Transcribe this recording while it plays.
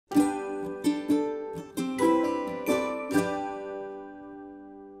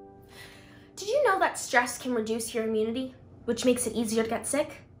that stress can reduce your immunity, which makes it easier to get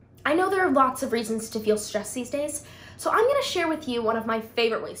sick? I know there are lots of reasons to feel stressed these days, so I'm gonna share with you one of my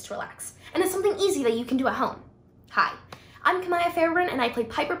favorite ways to relax, and it's something easy that you can do at home. Hi, I'm Kamaia and I play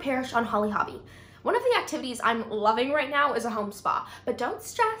Piper Parrish on Hobbie. One of the activities I'm loving right now is a home spa, but don't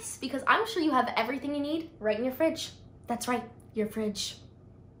stress because I'm sure you have everything you need right in your fridge. That's right, your fridge.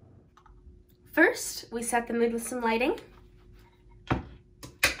 First, we set the mood with some lighting,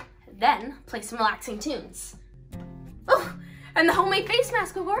 then play some relaxing tunes. Oh, and the homemade face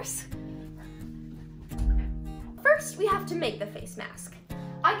mask, of course. First, we have to make the face mask.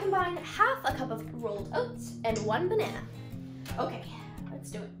 I combined half a cup of rolled oats and 1 banana. Okay,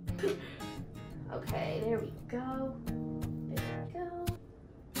 let's do it. Okay, there we go. There we go.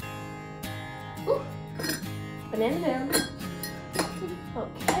 Ooh, banana down.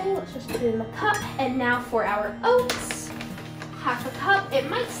 Okay, let's just put it in the cup. And now for our oats. Half a cup. It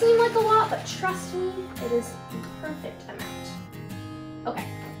might seem like a lot, but trust me, it is the perfect amount. Okay,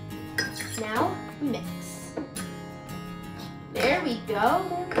 now mix. There we go,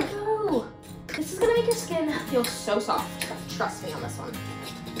 there we go. This is gonna make your skin feel so soft. Trust me on this one.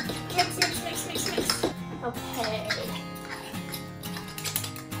 Mix, mix, mix, mix, mix. Okay.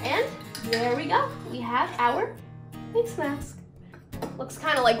 And there we go. We have our face mask. Looks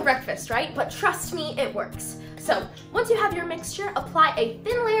kind of like breakfast, right? But trust me, it works. So once you have your mixture, apply a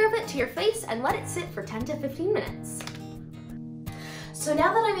thin layer of it to your face and let it sit for 10 to 15 minutes. So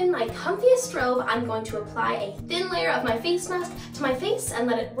now that I'm in my comfiest robe, I'm going to apply a thin layer of my face mask to my face and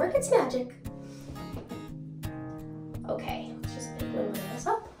let it work its magic. Okay, let's just pick one of this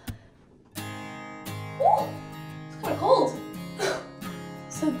up. Ooh, it's kind of cold.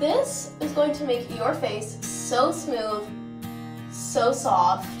 So this is going to make your face so smooth, so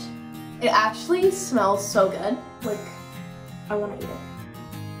soft. It actually smells so good. Like, I want to eat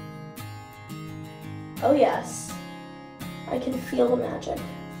it. Oh yes, I can feel the magic.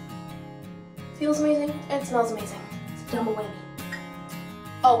 Feels amazing, it smells amazing. It's a double whammy.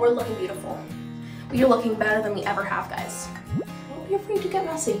 Oh, we're looking beautiful. We are looking better than we ever have, guys. Don't be afraid to get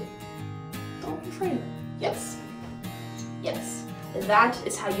messy. Don't be afraid. Yes. Yes. That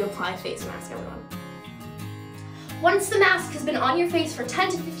is how you apply a face mask, everyone. Once the mask has been on your face for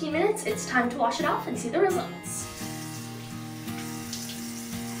 10 to 15 minutes, it's time to wash it off and see the results.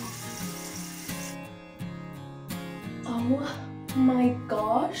 Oh my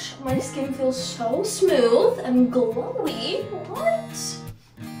gosh, my skin feels so smooth and glowy. What?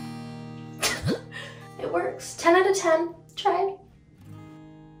 It works. 10 out of 10. Try it.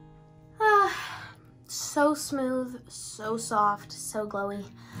 So smooth, so soft, so glowy.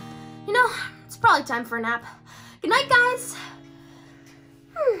 You know, it's probably time for a nap. Good night, guys.